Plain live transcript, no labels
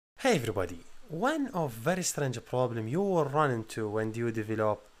Hey everybody! One of very strange problem you will run into when you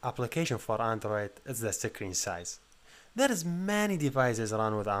develop application for Android is the screen size. There is many devices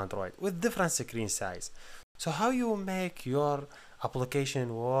run with Android with different screen size. So how you make your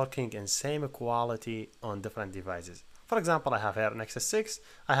application working in same quality on different devices? For example, I have here Nexus 6,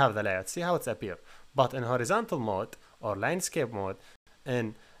 I have the layout, see how it's appear. But in horizontal mode or landscape mode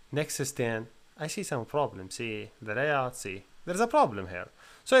in Nexus 10, I see some problem. See the layout, see there's a problem here.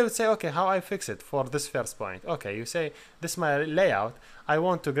 So I would say, okay, how I fix it for this first point? Okay, you say this is my layout. I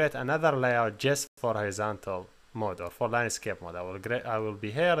want to create another layout just for horizontal mode or for landscape mode. I will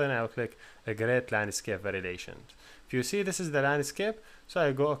be here and I will click a great landscape variation. If you see this is the landscape, so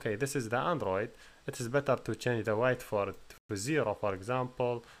I go, okay, this is the Android. It is better to change the white for 0, for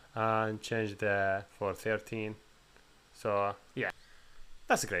example, and change the for 13. So yeah,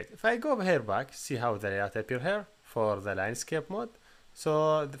 that's great. If I go here back, see how the layout appear here for the landscape mode.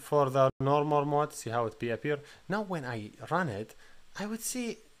 So for the normal mode, see how it be appear. Now when I run it, I would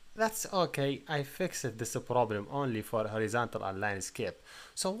see that's okay. I fixed this problem only for horizontal and landscape.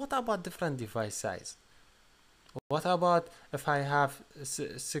 So what about different device size? What about if I have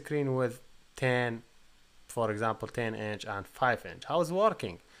screen with 10, for example, 10-inch and 5-inch? How is it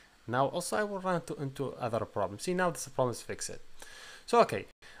working? Now also I will run into other problems. See, now this problem is fixed. So okay,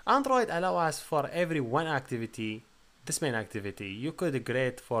 Android allow us for every one activity, this main activity, you could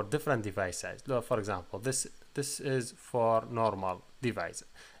create for different device size. Look, for example, this is for normal device.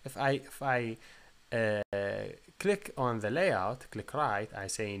 If I click on the layout, click right, I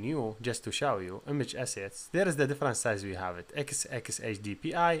say new, just to show you image assets. There is the different size we have it: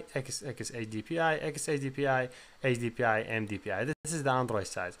 XHDPI, XHDPI, XHDPI, HDPI, MDPI. This is the Android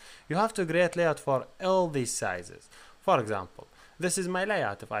size. You have to create layout for all these sizes. For example, this is my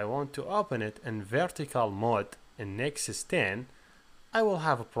layout. If I want to open it in vertical mode in Nexus 10, I will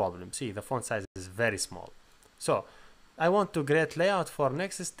have a problem. See, the font size is very small. So I want to create layout for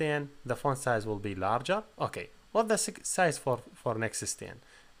Nexus 10, the font size will be larger. Okay, what the size for Nexus 10?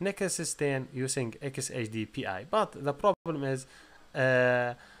 Nexus 10 using XHDPI, but the problem is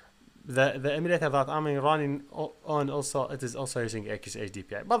the emulator that I'm running on also, it is also using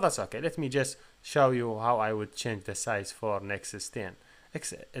XHDPI, but that's okay. Let me just show you how I would change the size for Nexus 10.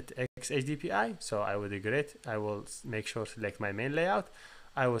 XHDPI, so I would I will make sure to select my main layout.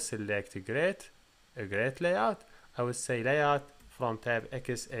 I will select a great layout. I would say layout from tab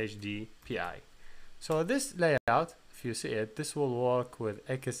XHDPI. So this layout, if you see it, this will work with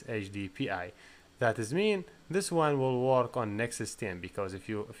XHDPI. That is mean this one will work on Nexus 10, because if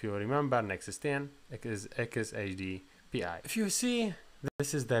you remember, Nexus 10 is XHDPI. If you see,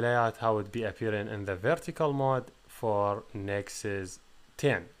 this is the layout how it be appearing in the vertical mode for Nexus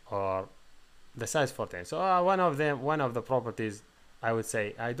 10, or the size for 10. So one of the properties, I would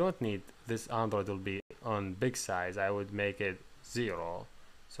say I don't need this Android will be on big size. I would make it 0,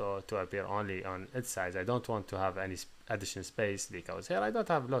 so to appear only on its size. I don't want to have any additional space, because here I don't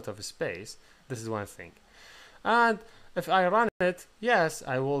have a lot of space. This is one thing. And if I run it, yes,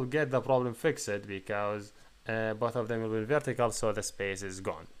 I will get the problem fixed, because both of them will be vertical, so the space is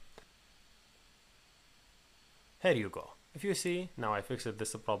gone. Here you go. If you see, now I fixed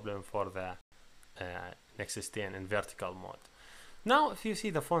this problem for the Nexus 10 in vertical mode. Now if you see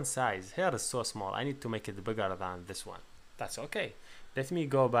the font size here is so small, I need to make it bigger than this one. That's okay. Let me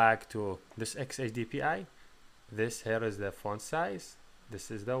go back to this XHDPI. This here is the font size.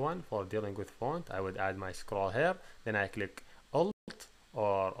 This is the one for dealing with font. I would add my scroll here, then I click Alt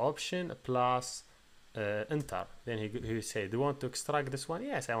or Option plus enter. Then he say, do you want to extract this one?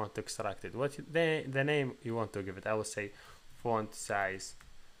 Yes, I want to extract it. What the name you want to give it? I will say font size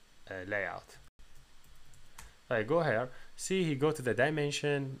layout. I go here, see, he go to the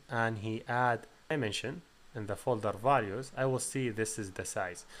dimension and he add dimension in the folder values. I will see this is the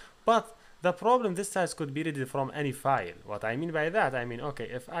size, but the problem, this size could be read from any file. What I mean by that, I mean, okay,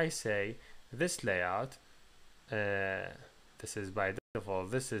 if I say this layout, this is by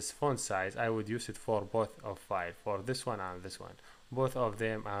default, this is font size, I would use it for both of file, for this one and this one. Both of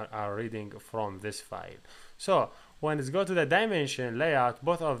them are reading from this file. So when it's go to the dimension layout,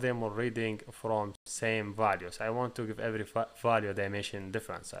 both of them are reading from same values. I want to give every value dimension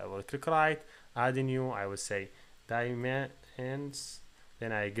difference. I will click right, add a new, I will say dimensions,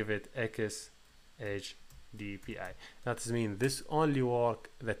 then I give it XHDPI. That means this only work,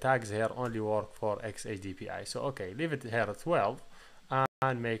 the tags here only work for XHDPI. So okay, leave it here at 12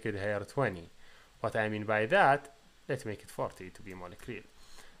 and make it here 20. What I mean by that, let's make it 40 to be more clear.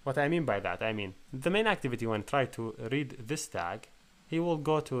 What I mean by that, I mean the main activity when try to read this tag, he will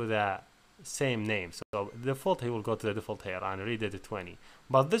go to the same name. So the default, he will go to the default here and read it to 20.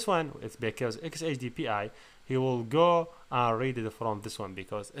 But this one, it's because XHDPI, he will go and read it from this one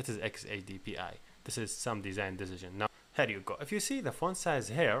because it is XHDPI. This is some design decision. Now, here you go. If you see the font size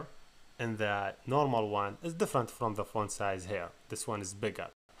here and the normal one is different from the font size here. This one is bigger.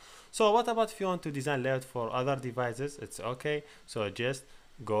 So what about if you want to design layout for other devices? It's okay. So just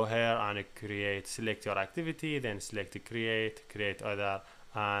go here and select your activity, then select create other,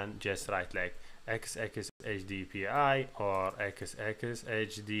 and just write like XXHDPI or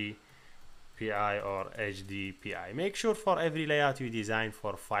XXHDPI or HDPI. Make sure for every layout you design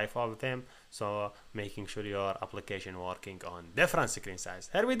for 5 of them, so making sure your application working on different screen size.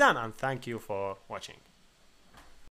 Here we done, and thank you for watching.